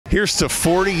Here's to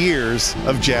 40 years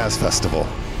of Jazz Festival.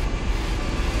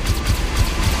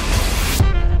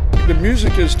 The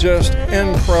music is just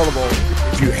incredible.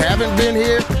 If you haven't been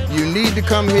here, you need to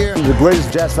come here. The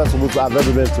greatest jazz festival I've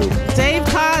ever been to. Dave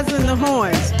Carr's and the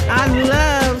horns. I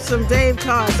love some Dave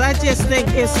Carr's. I just think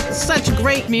it's such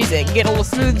great music. You get a little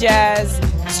smooth jazz,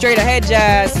 straight ahead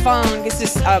jazz, funk. It's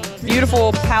just a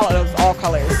beautiful palette of all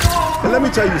colors. And let me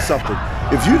tell you something.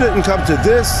 If you didn't come to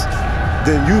this,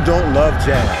 then you don't love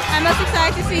jazz. I'm most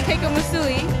excited to see Keiko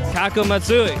Matsui. Keiko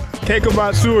Matsui. Keiko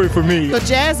Matsui for me. So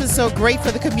jazz is so great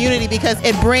for the community because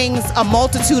it brings a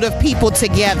multitude of people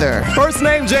together. First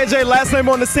name JJ, last name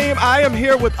on the scene. I am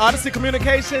here with Odyssey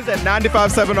Communications at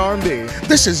 95.7 R&B.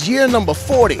 This is year number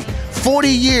 40. 40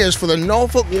 years for the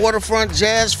Norfolk Waterfront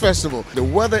Jazz Festival. The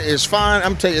weather is fine.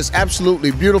 I'm telling you, it's absolutely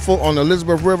beautiful on the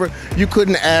Elizabeth River. You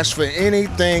couldn't ask for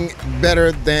anything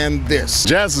better than this.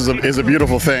 Jazz is a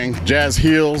beautiful thing. Jazz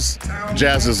heals.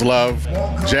 Jazz is love.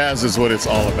 Jazz is what it's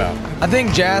all about. I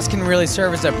think jazz can really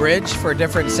serve as a bridge for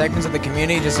different segments of the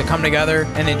community just to come together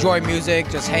and enjoy music,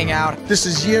 just hang out. This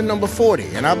is year number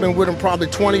 40, and I've been with them probably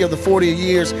 20 of the 40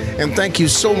 years, and thank you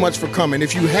so much for coming.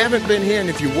 If you haven't been here,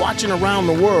 and if you're watching around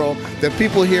the world, there are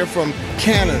people here from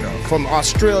Canada, from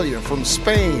Australia, from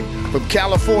Spain, from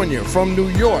California, from New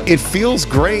York. It feels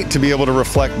great to be able to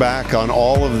reflect back on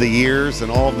all of the years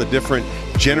and all of the different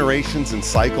generations and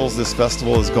cycles this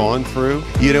festival has gone through.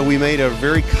 You know, we made a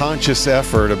very conscious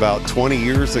effort about 20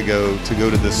 years ago to go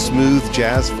to the smooth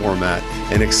jazz format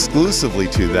and exclusively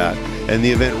to that, and the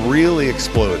event really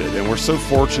exploded, and we're so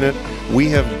fortunate. We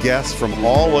have guests from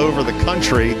all over the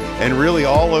country and really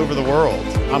all over the world.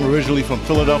 I'm originally from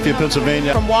Philadelphia,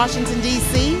 Pennsylvania. From Washington,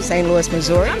 D.C. St. Louis,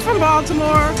 Missouri. I'm from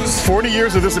Baltimore. 40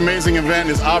 years of this amazing event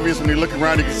is obvious when you look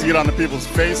around. You can see it on the people's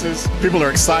faces. People are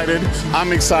excited.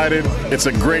 I'm excited. It's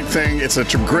a great thing. It's a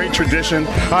great tradition.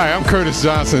 Hi, I'm Curtis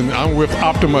Johnson. I'm with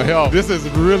Optimal Health. This is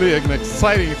really an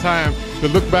exciting time to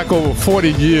look back over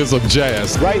 40 years of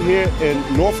jazz. Right here in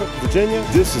Norfolk, Virginia,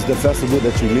 this is the festival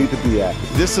that you need to be at.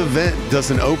 This event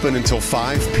doesn't open until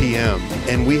 5 p.m.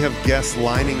 and we have guests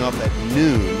lining up at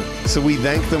noon. So we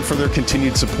thank them for their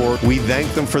continued support. We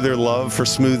thank them for their love for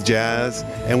smooth jazz,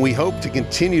 and we hope to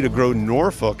continue to grow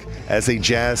Norfolk as a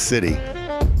jazz city.